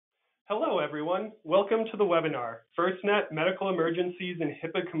Hello, everyone. Welcome to the webinar, FirstNet Medical Emergencies and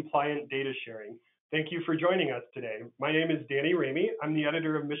HIPAA-Compliant Data Sharing. Thank you for joining us today. My name is Danny Ramey. I'm the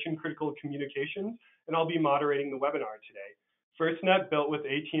editor of Mission Critical Communications, and I'll be moderating the webinar today. FirstNet, built with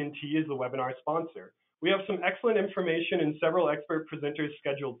AT&T, is the webinar sponsor. We have some excellent information and several expert presenters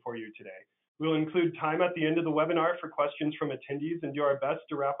scheduled for you today. We'll include time at the end of the webinar for questions from attendees and do our best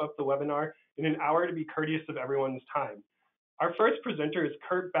to wrap up the webinar in an hour to be courteous of everyone's time. Our first presenter is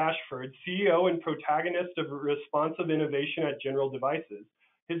Kurt Bashford, CEO and protagonist of responsive innovation at General Devices.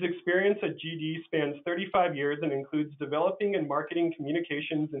 His experience at GD spans 35 years and includes developing and marketing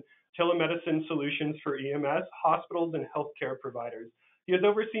communications and telemedicine solutions for EMS, hospitals, and healthcare providers. He has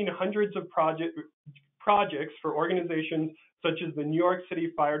overseen hundreds of projects for organizations such as the New York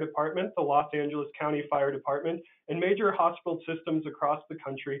City Fire Department, the Los Angeles County Fire Department, and major hospital systems across the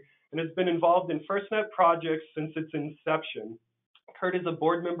country, and has been involved in FirstNet projects since its inception. Kurt is a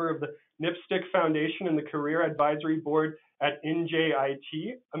board member of the NIPSTIC Foundation and the Career Advisory Board at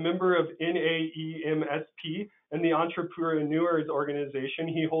NJIT, a member of NAEMSP and the Entrepreneurs Organization.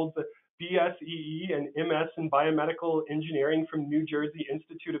 He holds a BSEE and MS in Biomedical Engineering from New Jersey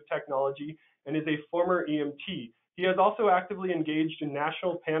Institute of Technology and is a former EMT. He has also actively engaged in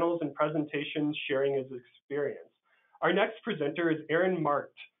national panels and presentations sharing his experience. Our next presenter is Erin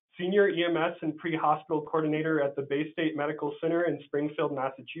Markt, Senior EMS and Pre-Hospital Coordinator at the Baystate Medical Center in Springfield,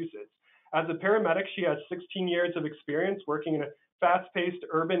 Massachusetts. As a paramedic, she has 16 years of experience working in a fast-paced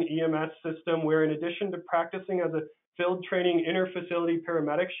urban EMS system where, in addition to practicing as a field training inter-facility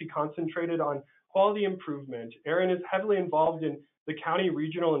paramedic, she concentrated on quality improvement. Erin is heavily involved in the county,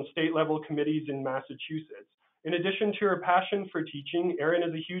 regional, and state level committees in Massachusetts. In addition to her passion for teaching, Erin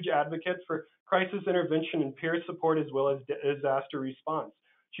is a huge advocate for crisis intervention and peer support as well as disaster response.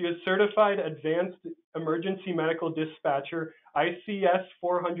 She is certified Advanced Emergency Medical Dispatcher, ICS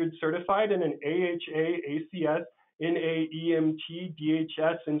 400 certified, and an AHA, ACS, NAEMT,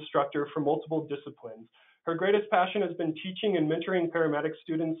 DHS instructor for multiple disciplines. Her greatest passion has been teaching and mentoring paramedic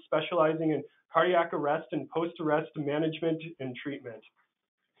students specializing in cardiac arrest and post-arrest management and treatment.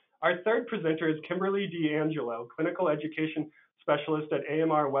 Our third presenter is Kimberly D'Angelo, Clinical Education Specialist at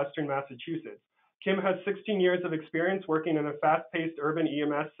AMR Western Massachusetts. Kim has 16 years of experience working in a fast-paced urban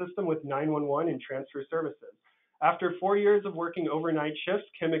EMS system with 911 and transfer services. After 4 years of working overnight shifts,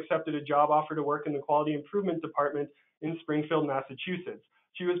 Kim accepted a job offer to work in the Quality Improvement Department in Springfield, Massachusetts.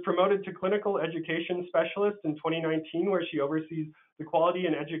 She was promoted to Clinical Education Specialist in 2019, where she oversees the Quality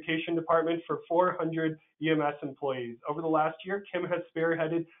and Education Department for 400 EMS employees. Over the last year, Kim has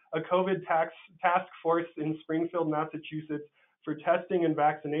spearheaded a COVID task force in Springfield, Massachusetts for testing and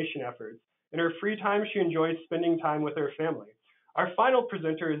vaccination efforts. In her free time, she enjoys spending time with her family. Our final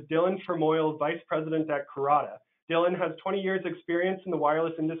presenter is Dylan Fermoyle, Vice President at Carada. Dylan has 20 years experience in the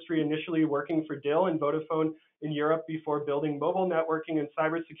wireless industry, initially working for Dell and Vodafone in Europe before building mobile networking and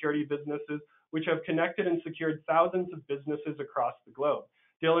cybersecurity businesses, which have connected and secured thousands of businesses across the globe.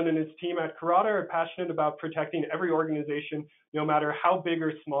 Dylan and his team at Carada are passionate about protecting every organization, no matter how big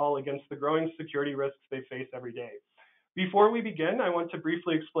or small, against the growing security risks they face every day. Before we begin, I want to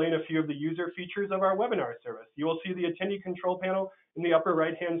briefly explain a few of the user features of our webinar service. You will see the attendee control panel in the upper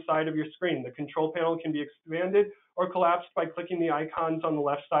right-hand side of your screen. The control panel can be expanded or collapsed by clicking the icons on the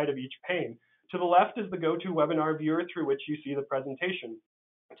left side of each pane. To the left is the GoToWebinar viewer through which you see the presentation.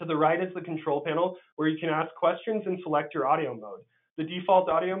 To the right is the control panel where you can ask questions and select your audio mode. The default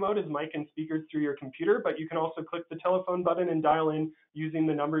audio mode is mic and speakers through your computer, but you can also click the telephone button and dial in using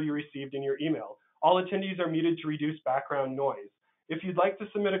the number you received in your email. All attendees are muted to reduce background noise. If you'd like to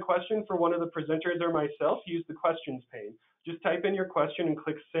submit a question for one of the presenters or myself, use the questions pane. Just type in your question and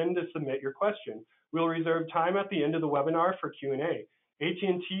click send to submit your question. We'll reserve time at the end of the webinar for Q&A.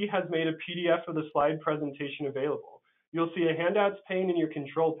 AT&T has made a PDF of the slide presentation available. You'll see a handouts pane in your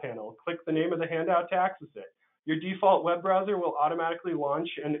control panel. Click the name of the handout to access it. Your default web browser will automatically launch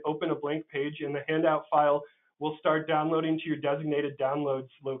and open a blank page, and the handout file will start downloading to your designated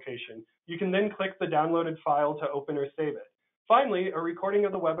downloads location. You can then click the downloaded file to open or save it. Finally, a recording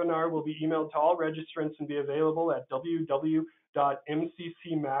of the webinar will be emailed to all registrants and be available at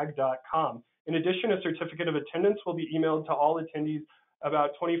www.mccmag.com. In addition, a certificate of attendance will be emailed to all attendees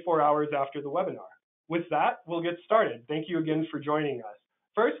about 24 hours after the webinar. With that, we'll get started. Thank you again for joining us.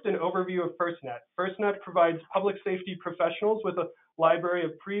 First, an overview of FirstNet. FirstNet provides public safety professionals with a library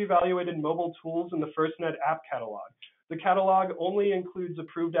of pre-evaluated mobile tools in the FirstNet app catalog. The catalog only includes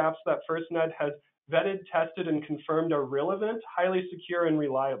approved apps that FirstNet has vetted, tested, and confirmed are relevant, highly secure, and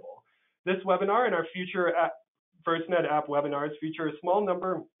reliable. This webinar and our future FirstNet app webinars feature a small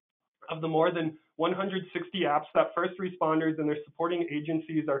number of the more than 160 apps that first responders and their supporting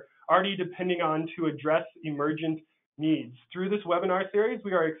agencies are already depending on to address emergent needs. Through this webinar series,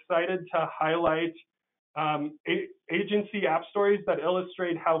 we are excited to highlight agency app stories that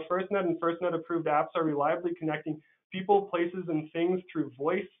illustrate how FirstNet and FirstNet approved apps are reliably connecting people, places, and things through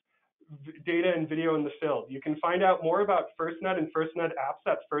voice, data, and video in the field. You can find out more about FirstNet and FirstNet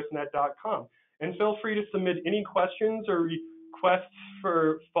apps at firstnet.com. And feel free to submit any questions or requests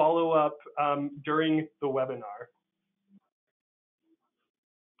for follow-up during the webinar.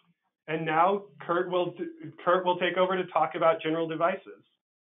 And now Kurt will take over to talk about general devices.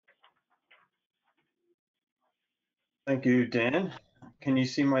 Thank you, Dan. Can you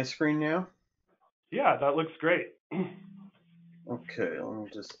see my screen now? Yeah, that looks great. Okay, let me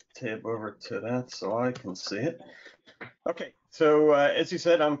just tab over to that so I can see it. Okay, so as you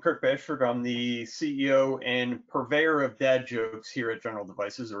said, I'm Kurt Bashford. I'm the CEO and purveyor of dad jokes here at General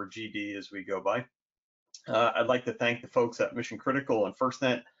Devices, or GD as we go by. I'd like to thank the folks at Mission Critical and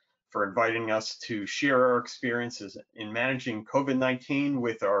FirstNet for inviting us to share our experiences in managing COVID-19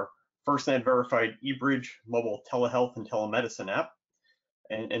 with our FirstNet verified eBridge mobile telehealth and telemedicine app.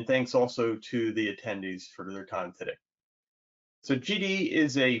 And thanks also to the attendees for their time today. So GD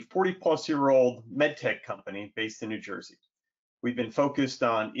is a 40-plus-year-old medtech company based in New Jersey. We've been focused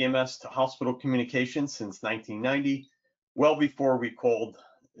on EMS to hospital communications since 1990, well before we called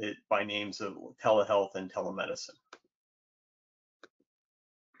it by names of telehealth and telemedicine.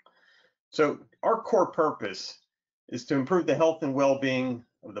 So our core purpose is to improve the health and well-being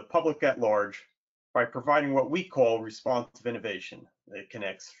of the public at large by providing what we call responsive innovation that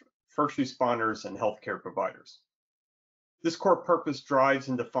connects first responders and healthcare providers. This core purpose drives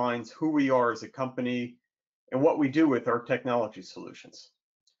and defines who we are as a company and what we do with our technology solutions.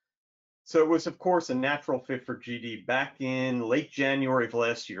 So it was, of course, a natural fit for GD back in late January of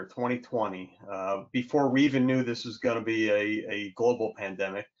last year, 2020, before we even knew this was going to be a global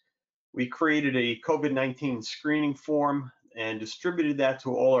pandemic. We created a COVID-19 screening form and distributed that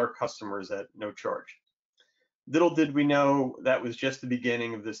to all our customers at no charge. Little did we know that was just the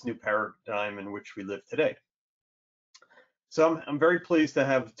beginning of this new paradigm in which we live today. So I'm very pleased to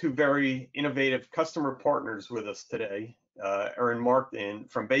have two very innovative customer partners with us today, Erin Mark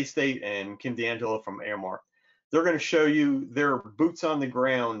from Baystate and Kim D'Angelo from AMR. They're going to show you their boots on the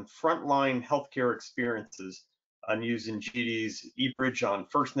ground, frontline healthcare experiences on using GD's eBridge on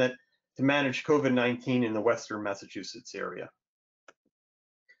FirstNet to manage COVID-19 in the Western Massachusetts area.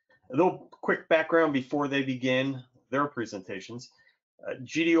 A little quick background before they begin their presentations.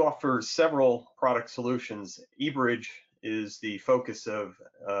 GD offers several product solutions. eBridge is the focus of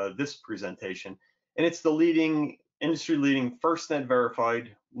this presentation, and it's the industry-leading FirstNet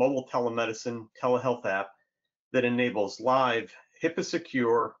verified mobile telemedicine telehealth app that enables live,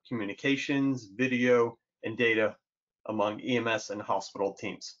 HIPAA-secure communications, video, and data among EMS and hospital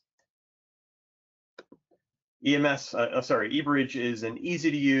teams. eBridge is an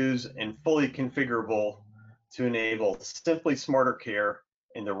easy-to-use and fully configurable to enable simply smarter care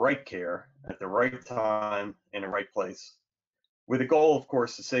in the right care at the right time in the right place, with a goal, of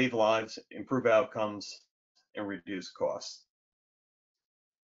course, to save lives, improve outcomes, and reduce costs.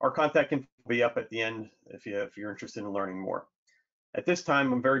 Our contact info will be up at the end if you're interested in learning more. At this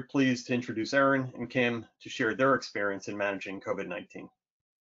time, I'm very pleased to introduce Erin and Kim to share their experience in managing COVID-19.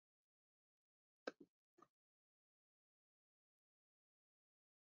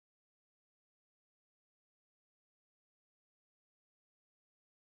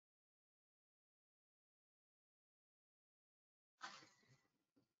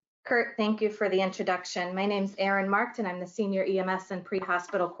 Kurt, thank you for the introduction. My name is Erin Marked, and I'm the Senior EMS and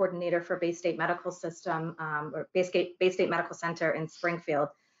Pre-Hospital Coordinator for Baystate Medical System, or Baystate Medical Center in Springfield.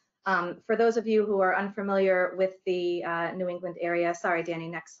 For those of you who are unfamiliar with the New England area, sorry, Danny,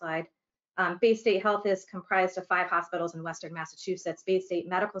 next slide. Baystate Health is comprised of 5 hospitals in Western Massachusetts. Baystate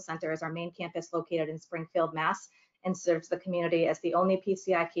Medical Center is our main campus located in Springfield, Mass, and serves the community as the only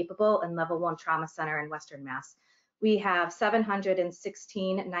PCI-capable and Level 1 trauma center in Western Mass. We have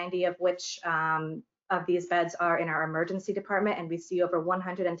 716, 90 of which of these beds are in our emergency department, and we see over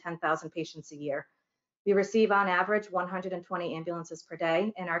 110,000 patients a year. We receive on average 120 ambulances per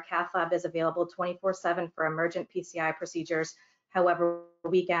day, and our cath lab is available 24/7 for emergent PCI procedures. However,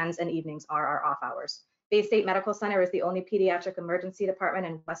 weekends and evenings are our off hours. Baystate Medical Center is the only pediatric emergency department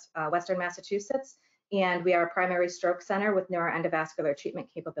in Western Massachusetts, and we are a primary stroke center with neuroendovascular treatment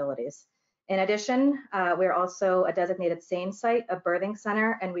capabilities. In addition, we're also a designated SANE site, a birthing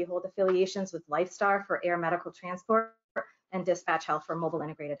center, and we hold affiliations with LifeStar for air medical transport and Dispatch Health for mobile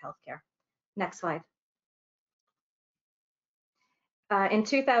integrated healthcare. Next slide. In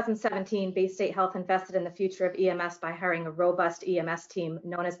 2017, Baystate Health invested in the future of EMS by hiring a robust EMS team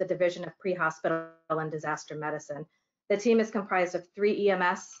known as the Division of Pre-Hospital and Disaster Medicine. The team is comprised of 3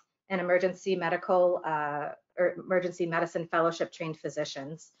 EMS and emergency medicine fellowship trained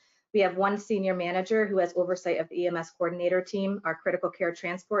physicians. We have 1 senior manager who has oversight of the EMS coordinator team, our critical care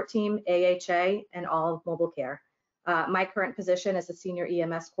transport team, AHA, and all mobile care. My current position is a senior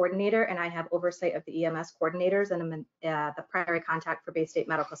EMS coordinator, and I have oversight of the EMS coordinators and I'm the primary contact for Baystate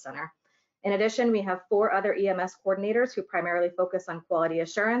Medical Center. In addition, we have 4 other EMS coordinators who primarily focus on quality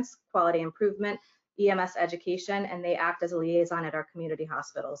assurance, quality improvement, EMS education, and they act as a liaison at our community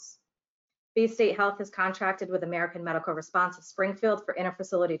hospitals. Baystate Health is contracted with American Medical Response of Springfield for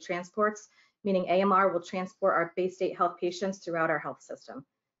interfacility transports, meaning AMR will transport our Baystate Health patients throughout our health system.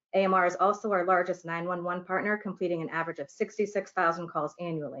 AMR is also our largest 911 partner, completing an average of 66,000 calls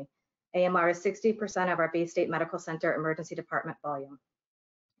annually. AMR is 60% of our Baystate Medical Center emergency department volume.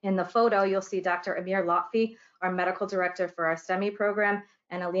 In the photo, you'll see Dr. Amir Lotfi, our medical director for our STEMI program,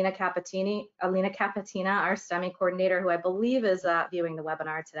 and Alina Capatina, our STEMI coordinator, who I believe is viewing the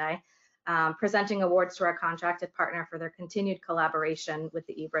webinar today, presenting awards to our contracted partner for their continued collaboration with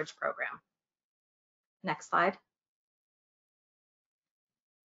the eBridge program. Next slide.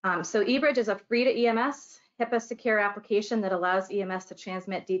 So eBridge is a free to EMS, HIPAA secure application that allows EMS to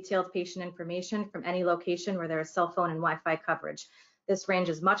transmit detailed patient information from any location where there is cell phone and Wi-Fi coverage. This range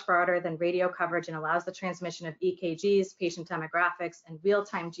is much broader than radio coverage and allows the transmission of EKGs, patient demographics, and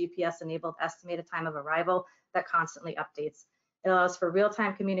real-time GPS-enabled estimated time of arrival that constantly updates. It allows for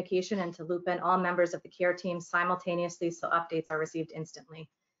real-time communication and to loop in all members of the care team simultaneously so updates are received instantly.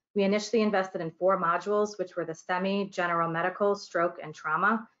 We initially invested in 4 modules, which were the STEMI, general medical, stroke, and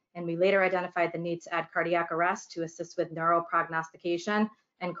trauma, and we later identified the need to add cardiac arrest to assist with neuroprognostication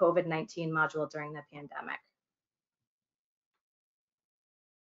and COVID-19 module during the pandemic.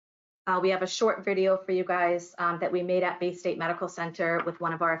 We have a short video for you guys that we made at Baystate Medical Center with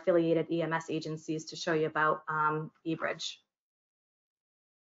one of our affiliated EMS agencies to show you about eBridge.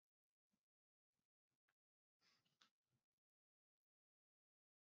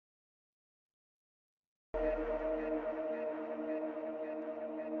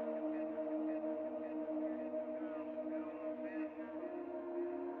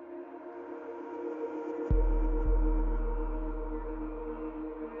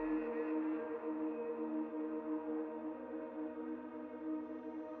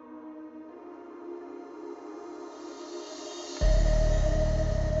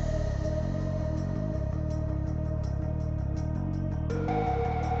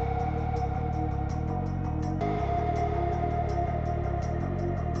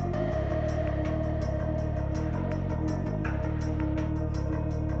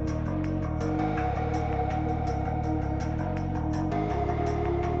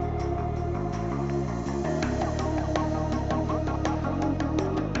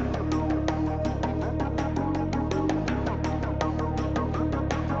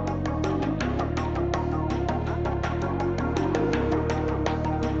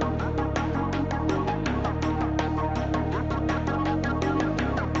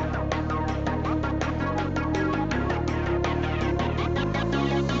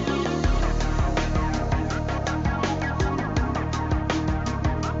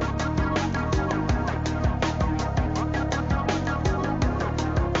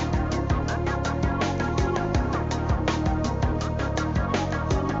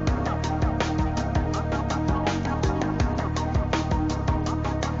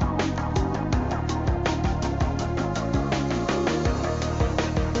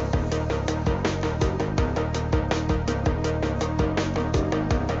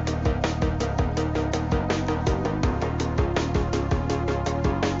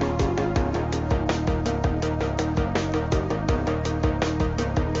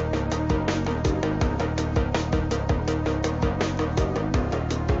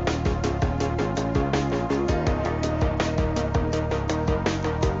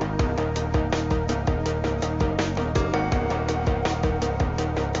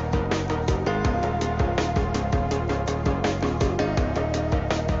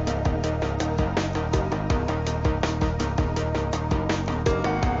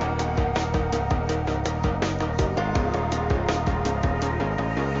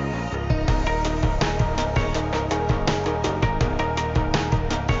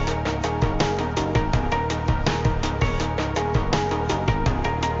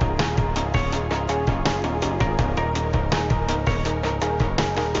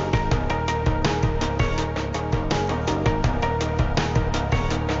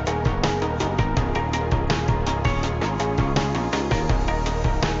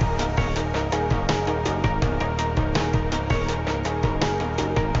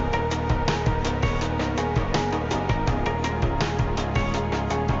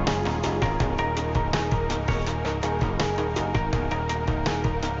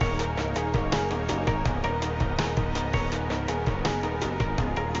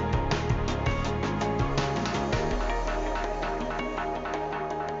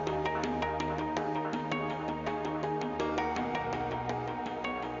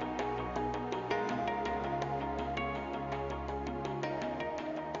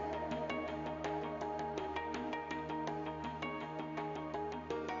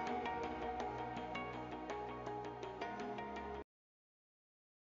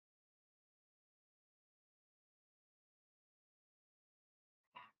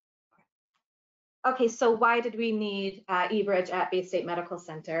 Okay, so why did we need eBridge at Baystate Medical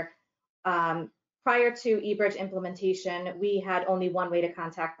Center? Prior to eBridge implementation, we had only one way to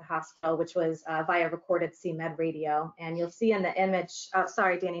contact the hospital, which was via recorded CMed radio. And you'll see in the image,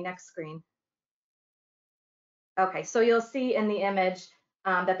 sorry, Danny, next screen. Okay, so you'll see in the image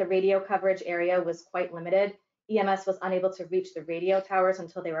that the radio coverage area was quite limited. EMS was unable to reach the radio towers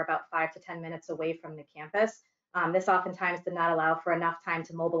until they were about 5 to 10 minutes away from the campus. This oftentimes did not allow for enough time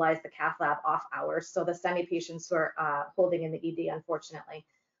to mobilize the cath lab off hours, so the STEMI patients were holding in the ED, unfortunately.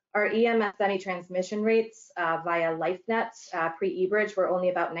 Our EMS STEMI transmission rates via LifeNet pre-eBridge were only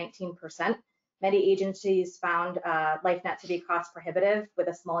about 19%. Many agencies found LifeNet to be cost prohibitive with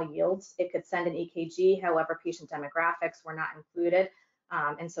a small yield. It could send an EKG, however, patient demographics were not included.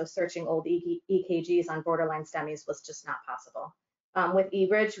 And so searching old EKGs on borderline STEMIs was just not possible. With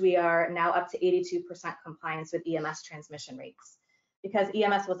eBridge, we are now up to 82% compliance with EMS transmission rates. Because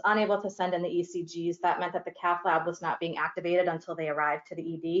EMS was unable to send in the ECGs, that meant that the cath lab was not being activated until they arrived to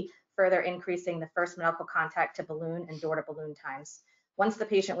the ED, further increasing the first medical contact to balloon and door-to-balloon times. Once the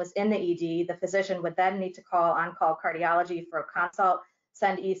patient was in the ED, the physician would then need to call on-call cardiology for a consult,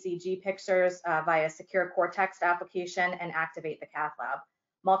 send ECG pictures via secure core text application, and activate the cath lab.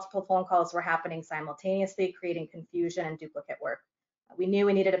 Multiple phone calls were happening simultaneously, creating confusion and duplicate work. We knew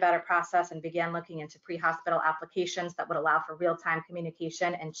we needed a better process and began looking into pre-hospital applications that would allow for real-time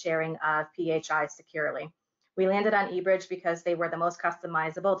communication and sharing of PHI securely. We landed on eBridge because they were the most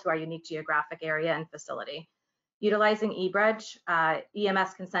customizable to our unique geographic area and facility. Utilizing eBridge,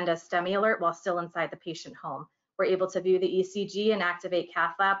 EMS can send a STEMI alert while still inside the patient home. We're able to view the ECG and activate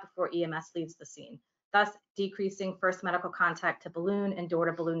cath lab before EMS leaves the scene, thus decreasing first medical contact to balloon and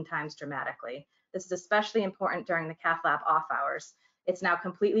door-to-balloon times dramatically. This is especially important during the cath lab off hours. It's now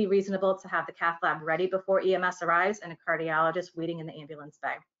completely reasonable to have the cath lab ready before EMS arrives and a cardiologist waiting in the ambulance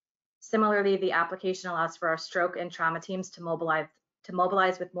bay. Similarly, the application allows for our stroke and trauma teams to mobilize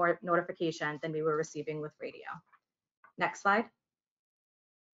with more notification than we were receiving with radio. Next slide.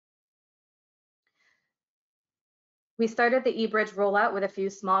 We started the eBridge rollout with a few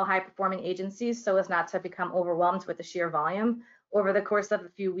small high-performing agencies so as not to become overwhelmed with the sheer volume. Over the course of a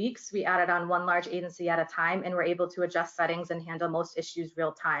few weeks, we added on one large agency at a time and were able to adjust settings and handle most issues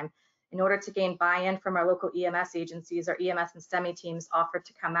real time. In order to gain buy-in from our local EMS agencies, our EMS and STEMI teams offered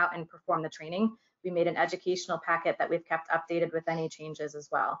to come out and perform the training. We made an educational packet that we've kept updated with any changes as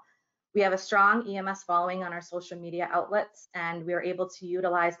well. We have a strong EMS following on our social media outlets, and we are able to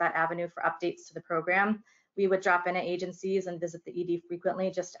utilize that avenue for updates to the program. We would drop in at agencies and visit the ED frequently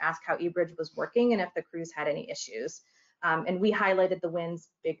just to ask how eBridge was working and if the crews had any issues. And we highlighted the wins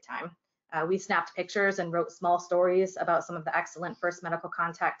big time. We snapped pictures and wrote small stories about some of the excellent first medical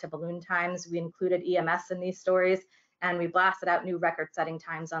contact to balloon times. We included EMS in these stories, and we blasted out new record-setting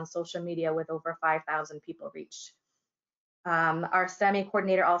times on social media with over 5,000 people reached. Our STEMI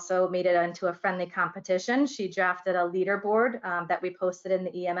coordinator also made it into a friendly competition. She drafted a leaderboard that we posted in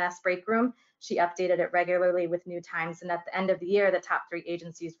the EMS break room. She updated it regularly with new times, and at the end of the year, the top 3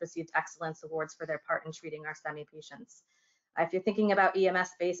 agencies received excellence awards for their part in treating our STEMI patients. If you're thinking about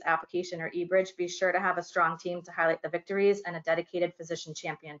EMS-based application or eBridge, be sure to have a strong team to highlight the victories and a dedicated physician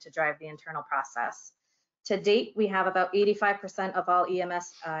champion to drive the internal process. To date, we have about 85% of all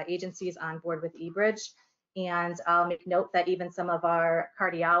EMS agencies on board with eBridge. And I'll make note that even some of our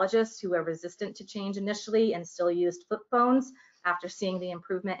cardiologists who were resistant to change initially and still used flip phones, after seeing the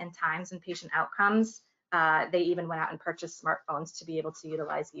improvement in times and patient outcomes, they even went out and purchased smartphones to be able to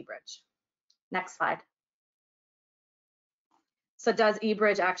utilize eBridge. Next slide. So does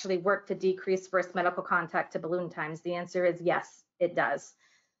eBridge actually work to decrease first medical contact to balloon times? The answer is yes, it does.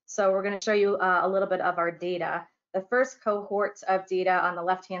 So we're going to show you a little bit of our data. The first cohort of data on the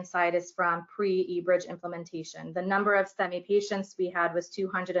left-hand side is from pre-eBridge implementation. The number of STEMI patients we had was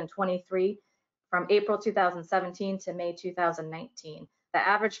 223 from April 2017 to May 2019. The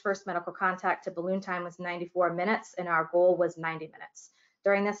average first medical contact to balloon time was 94 minutes, and our goal was 90 minutes.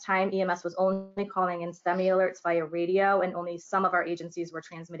 During this time, EMS was only calling in STEMI alerts via radio, and only some of our agencies were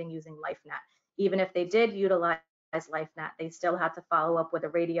transmitting using LifeNet. Even if they did utilize LifeNet, they still had to follow up with a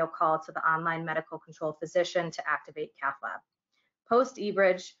radio call to the online medical control physician to activate cath lab. Post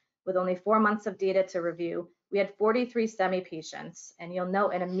eBridge, with only 4 months of data to review, we had 43 STEMI patients, and you'll note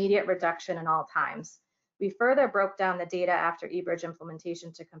an immediate reduction in all times. We further broke down the data after eBridge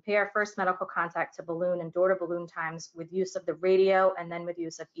implementation to compare first medical contact to balloon and door-to-balloon times with use of the radio and then with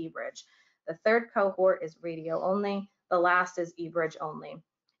use of eBridge. The third cohort is radio only, the last is eBridge only.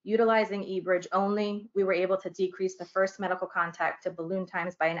 Utilizing eBridge only, we were able to decrease the first medical contact to balloon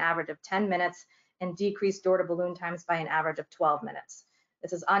times by an average of 10 minutes and decrease door-to-balloon times by an average of 12 minutes.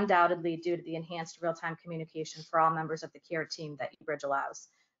 This is undoubtedly due to the enhanced real-time communication for all members of the care team that eBridge allows.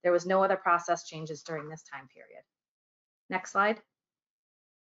 There was no other process changes during this time period. Next slide.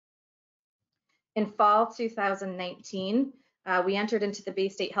 In fall 2019, we entered into the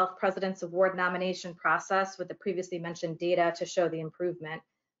Baystate Health President's Award nomination process with the previously mentioned data to show the improvement.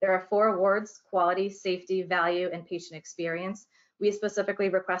 There are 4 awards: quality, safety, value, and patient experience. We specifically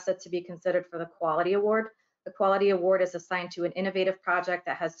requested to be considered for the quality award. The quality award is assigned to an innovative project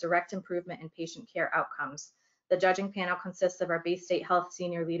that has direct improvement in patient care outcomes. The judging panel consists of our Baystate Health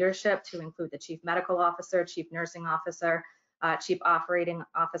senior leadership to include the Chief Medical Officer, Chief Nursing Officer, Chief Operating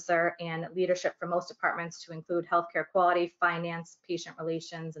Officer, and leadership from most departments to include healthcare quality, finance, patient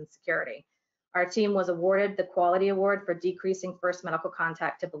relations, and security. Our team was awarded the Quality Award for decreasing first medical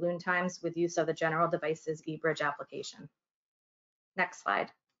contact to balloon times with use of the General Devices eBridge application. Next slide.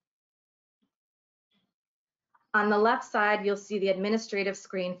 On the left side, you'll see the administrative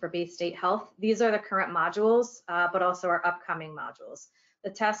screen for Baystate Health. These are the current modules, but also our upcoming modules. The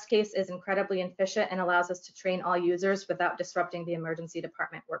test case is incredibly efficient and allows us to train all users without disrupting the emergency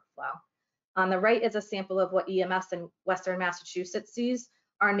department workflow. On the right is a sample of what EMS in Western Massachusetts sees.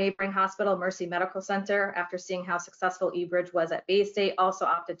 Our neighboring hospital, Mercy Medical Center, after seeing how successful eBridge was at Baystate, also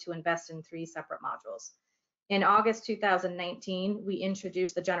opted to invest in 3 separate modules. In August 2019, we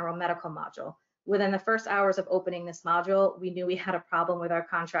introduced the general medical module. Within the first hours of opening this module, we knew we had a problem with our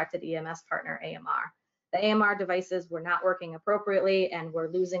contracted EMS partner, AMR. The AMR devices were not working appropriately and were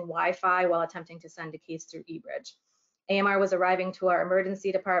losing Wi-Fi while attempting to send a case through eBridge. AMR was arriving to our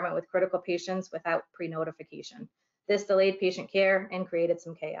emergency department with critical patients without pre-notification. This delayed patient care and created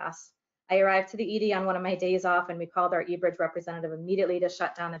some chaos. I arrived to the ED on one of my days off, and we called our eBridge representative immediately to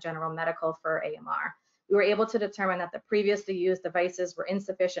shut down the general medical for AMR. We were able to determine that the previously used devices were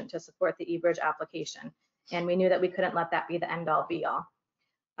insufficient to support the eBridge application, and we knew that we couldn't let that be the end-all be-all.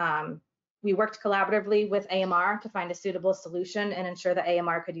 We worked collaboratively with AMR to find a suitable solution and ensure that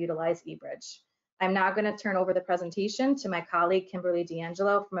AMR could utilize eBridge. I'm now going to turn over the presentation to my colleague, Kimberly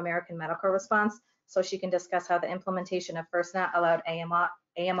D'Angelo from American Medical Response, so she can discuss how the implementation of FirstNet allowed AMR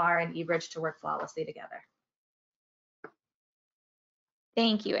and eBridge to work flawlessly together.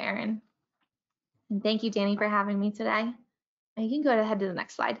 Thank you, Erin. And thank you, Danny, for having me today. And you can go ahead to the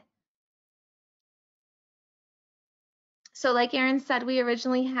next slide. So like Erin said, we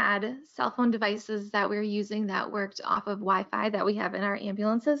originally had cell phone devices that we were using that worked off of Wi-Fi that we have in our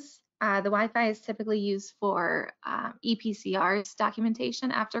ambulances. The Wi-Fi is typically used for EPCR's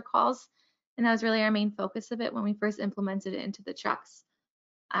documentation after calls, and that was really our main focus of it when we first implemented it into the trucks.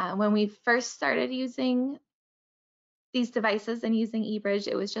 When we first started using these devices and using eBridge,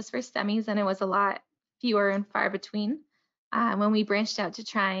 it was just for STEMIs, and it was a lot fewer and far between. When we branched out to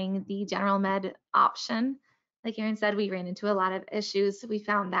trying the general med option, like Erin said, we ran into a lot of issues. We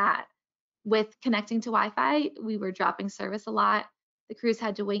found that with connecting to Wi-Fi, we were dropping service a lot. The crews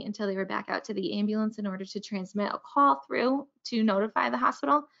had to wait until they were back out to the ambulance in order to transmit a call through to notify the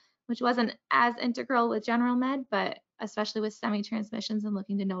hospital, which wasn't as integral with general med, but especially with STEMI transmissions and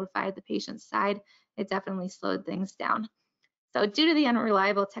looking to notify the patient's side, it definitely slowed things down. So due to the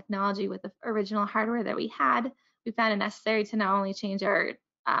unreliable technology with the original hardware that we had, we found it necessary to not only change our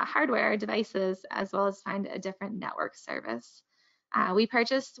hardware devices as well as find a different network service. We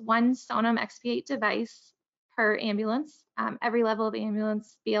purchased one Sonum XP8 device per ambulance. Every level of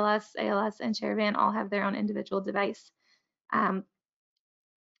ambulance, BLS, ALS, and Chairvan all have their own individual device.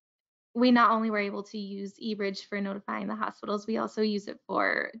 We not only were able to use eBridge for notifying the hospitals, we also use it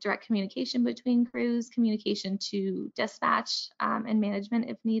for direct communication between crews, communication to dispatch and management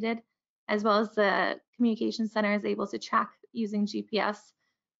if needed, as well as the communication center is able to track using GPS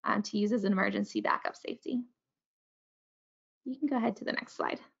to use as an emergency backup safety. You can go ahead to the next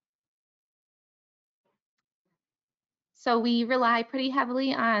slide. So we rely pretty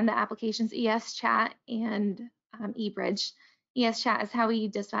heavily on the applications ESChat and eBridge. ESChat is how we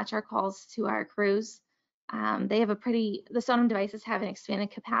dispatch our calls to our crews. They have the Sonum devices have an expanded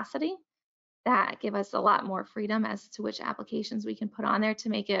capacity that give us a lot more freedom as to which applications we can put on there to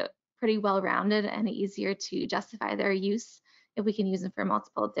make it pretty well-rounded and easier to justify their use if we can use them for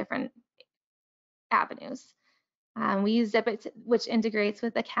multiple different avenues. We use Zipit, which integrates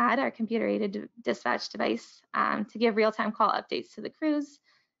with the CAD, our computer-aided dispatch device, to give real-time call updates to the crews.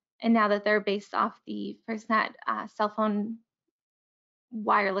 And now that they're based off the FirstNet cell phone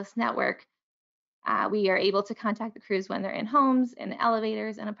wireless network, we are able to contact the crews when they're in homes, in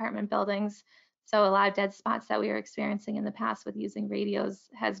elevators, and apartment buildings. So a lot of dead spots that we were experiencing in the past with using radios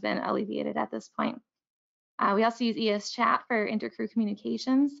has been alleviated at this point. We also use ESChat for intercrew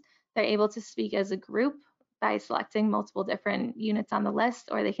communications. They're able to speak as a group by selecting multiple different units on the list,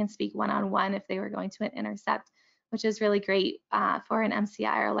 or they can speak one-on-one if they were going to an intercept, which is really great for an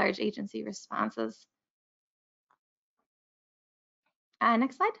MCI or large agency responses.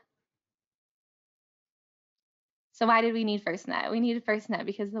 Next slide. So why did we need FirstNet? We needed FirstNet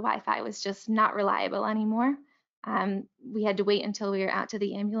because the Wi-Fi was just not reliable anymore. We had to wait until we were out to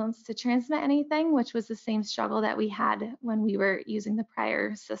the ambulance to transmit anything, which was the same struggle that we had when we were using the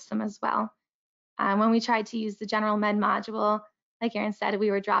prior system as well. When we tried to use the general med module, like Erin said, we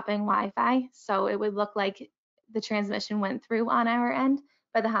were dropping Wi-Fi, so it would look like the transmission went through on our end,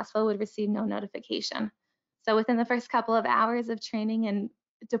 but the hospital would receive no notification. So within the first couple of hours of training and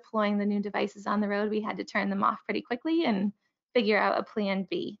deploying the new devices on the road, we had to turn them off pretty quickly and figure out a plan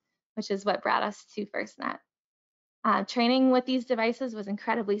B, which is what brought us to FirstNet. Training with these devices was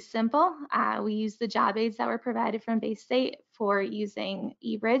incredibly simple. We used the job aids that were provided from Baystate for using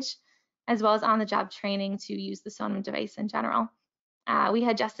eBridge, as well as on-the-job training to use the Sonum device in general. We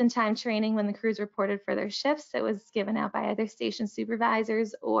had just-in-time training when the crews reported for their shifts. It was given out by either station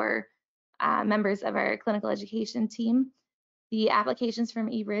supervisors or members of our clinical education team. The applications from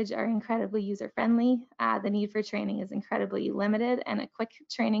eBridge are incredibly user-friendly. The need for training is incredibly limited, and a quick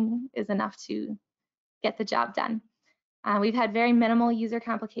training is enough to get the job done. We've had very minimal user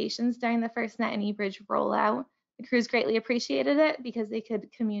complications during the FirstNet and eBridge rollout. The crews greatly appreciated it because they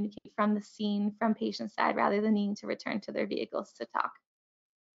could communicate from the scene, from patient side, rather than needing to return to their vehicles to talk.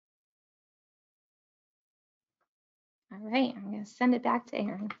 All right, I'm going to send it back to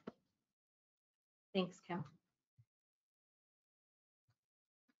Erin. Thanks, Kim.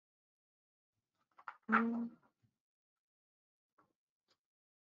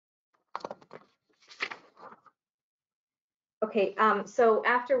 Okay, so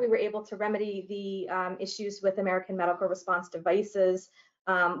after we were able to remedy the issues with American Medical Response Devices,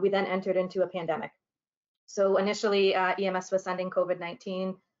 we then entered into a pandemic. So initially, EMS was sending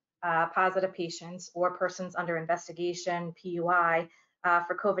COVID-19 positive patients or persons under investigation, PUI,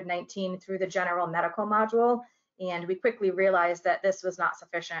 for COVID-19 through the general medical module. And we quickly realized that this was not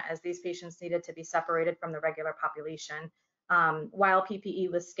sufficient, as these patients needed to be separated from the regular population. While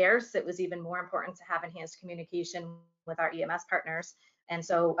PPE was scarce, it was even more important to have enhanced communication with our EMS partners. And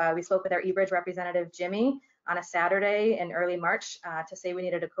so we spoke with our eBridge representative, Jimmy, on a Saturday in early March to say we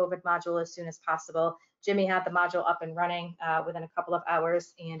needed a COVID module as soon as possible. Jimmy had the module up and running within a couple of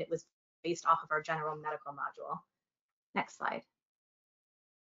hours, and it was based off of our general medical module. Next slide.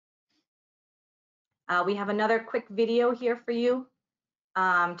 We have another quick video here for you,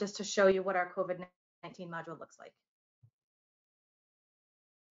 just to show you what our COVID-19 module looks like.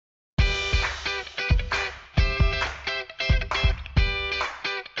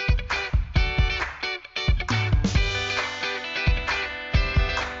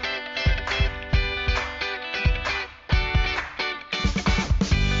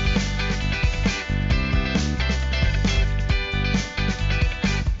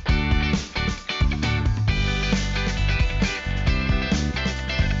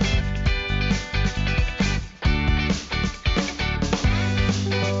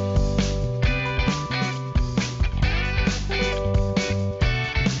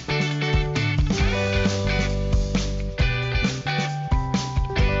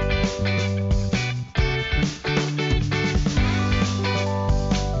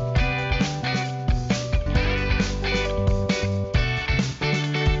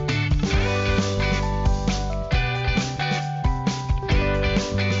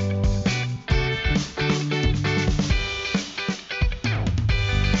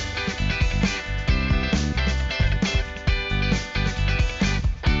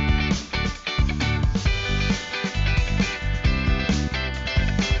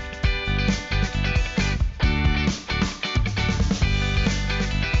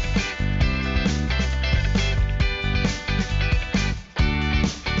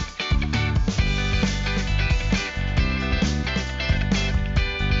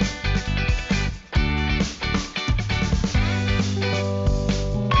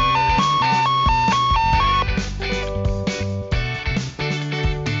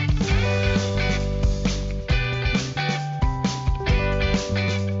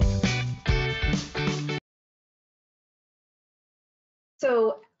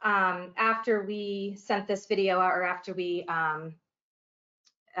 So after we sent this video out, or after we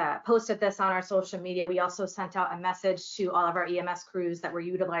posted this on our social media, we also sent out a message to all of our EMS crews that were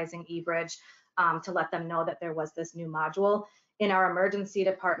utilizing eBridge to let them know that there was this new module. In our emergency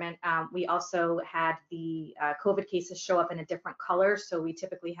department, we also had the COVID cases show up in a different color. So we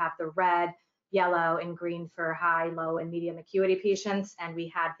typically have the red, yellow, and green for high, low, and medium acuity patients. And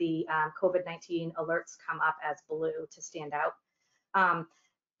we had the COVID-19 alerts come up as blue to stand out.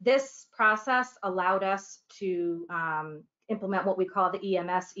 This process allowed us to implement what we call the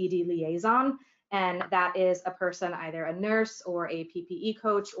EMS ED liaison, and that is a person, either a nurse or a PPE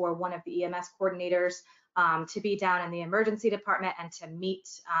coach or one of the EMS coordinators, to be down in the emergency department and to meet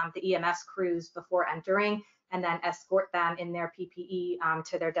the EMS crews before entering, and then escort them in their PPE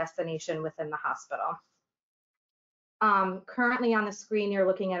to their destination within the hospital. Currently on the screen, you're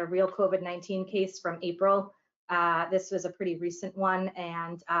looking at a real COVID-19 case from April. This was a pretty recent one,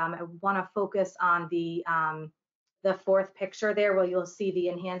 and I want to focus on the fourth picture there, where you'll see the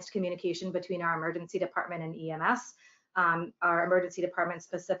enhanced communication between our emergency department and EMS. Our emergency department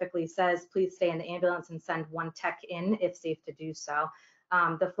specifically says, please stay in the ambulance and send one tech in if safe to do so.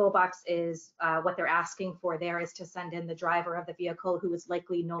 The full box is what they're asking for there is to send in the driver of the vehicle who is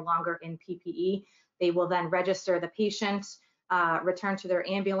likely no longer in PPE. They will then register the patient, return to their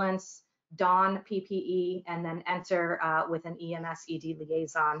ambulance, don PPE, and then enter with an EMS ED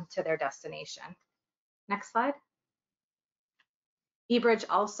liaison to their destination. Next slide. eBridge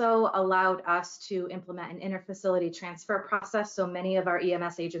also allowed us to implement an interfacility transfer process. So many of our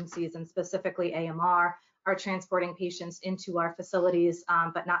EMS agencies, and specifically AMR, are transporting patients into our facilities,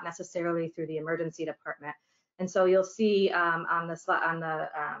 but not necessarily through the emergency department. And so you'll see on the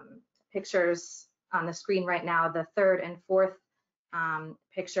pictures on the screen right now, the third and fourth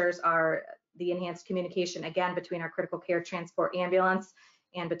pictures are the enhanced communication, again, between our critical care transport ambulance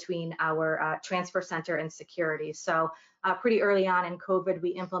and between our transfer center and security. So pretty early on in COVID, we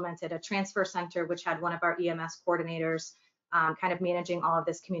implemented a transfer center, which had one of our EMS coordinators kind of managing all of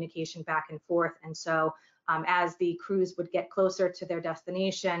this communication back and forth. And so as the crews would get closer to their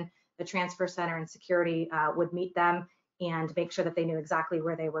destination, the transfer center and security would meet them and make sure that they knew exactly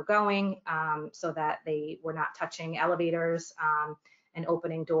where they were going, so that they were not touching elevators and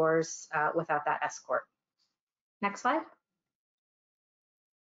opening doors without that escort. Next slide.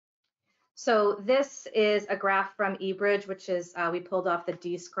 So this is a graph from eBridge, which is, we pulled off the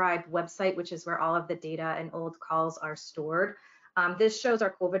Describe website, which is where all of the data and old calls are stored. This shows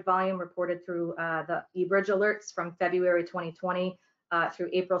our COVID volume reported through the eBridge alerts from February 2020 through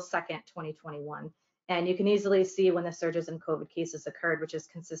April 2nd, 2021. And you can easily see when the surges in COVID cases occurred, which is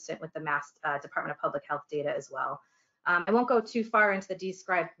consistent with the Mass Department of Public Health data as well. I won't go too far into the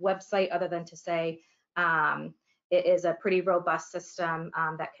Describe website other than to say it is a pretty robust system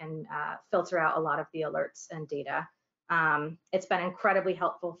that can filter out a lot of the alerts and data. It's been incredibly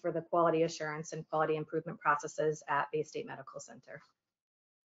helpful for the quality assurance and quality improvement processes at Baystate Medical Center.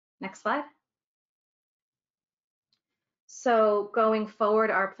 Next slide. So going forward,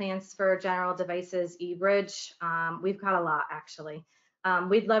 our plans for General Devices eBridge, we've got a lot actually.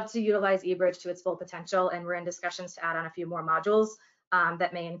 We'd love to utilize eBridge to its full potential, and we're in discussions to add on a few more modules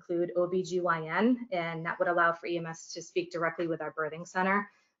that may include OBGYN, and that would allow for EMS to speak directly with our birthing center.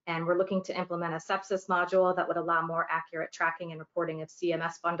 And we're looking to implement a sepsis module that would allow more accurate tracking and reporting of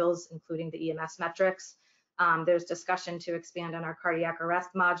CMS bundles, including the EMS metrics. There's discussion to expand on our cardiac arrest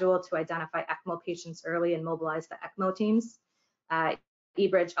module to identify ECMO patients early and mobilize the ECMO teams.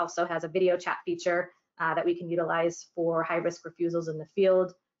 eBridge also has a video chat feature that we can utilize for high-risk refusals in the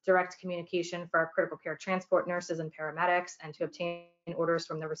field, direct communication for our critical care transport nurses and paramedics, and to obtain orders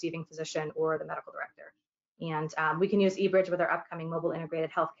from the receiving physician or the medical director. And we can use eBridge with our upcoming mobile integrated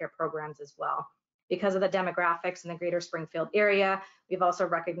healthcare programs as well. Because of the demographics in the greater Springfield area, we've also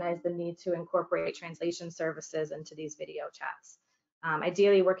recognized the need to incorporate translation services into these video chats.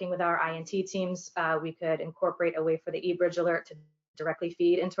 Ideally, working with our INT teams, we could incorporate a way for the eBridge alert to directly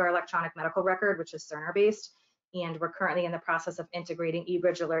feed into our electronic medical record, which is Cerner based. And we're currently in the process of integrating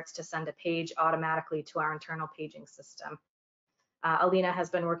eBridge alerts to send a page automatically to our internal paging system. Alina has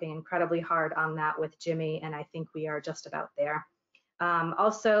been working incredibly hard on that with Jimmy, and I think we are just about there.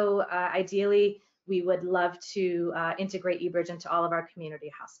 Ideally, we would love to integrate eBridge into all of our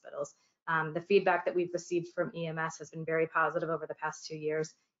community hospitals. The feedback that we've received from EMS has been very positive over the past 2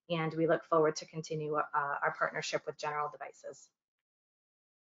 years, and we look forward to continue our partnership with General Devices.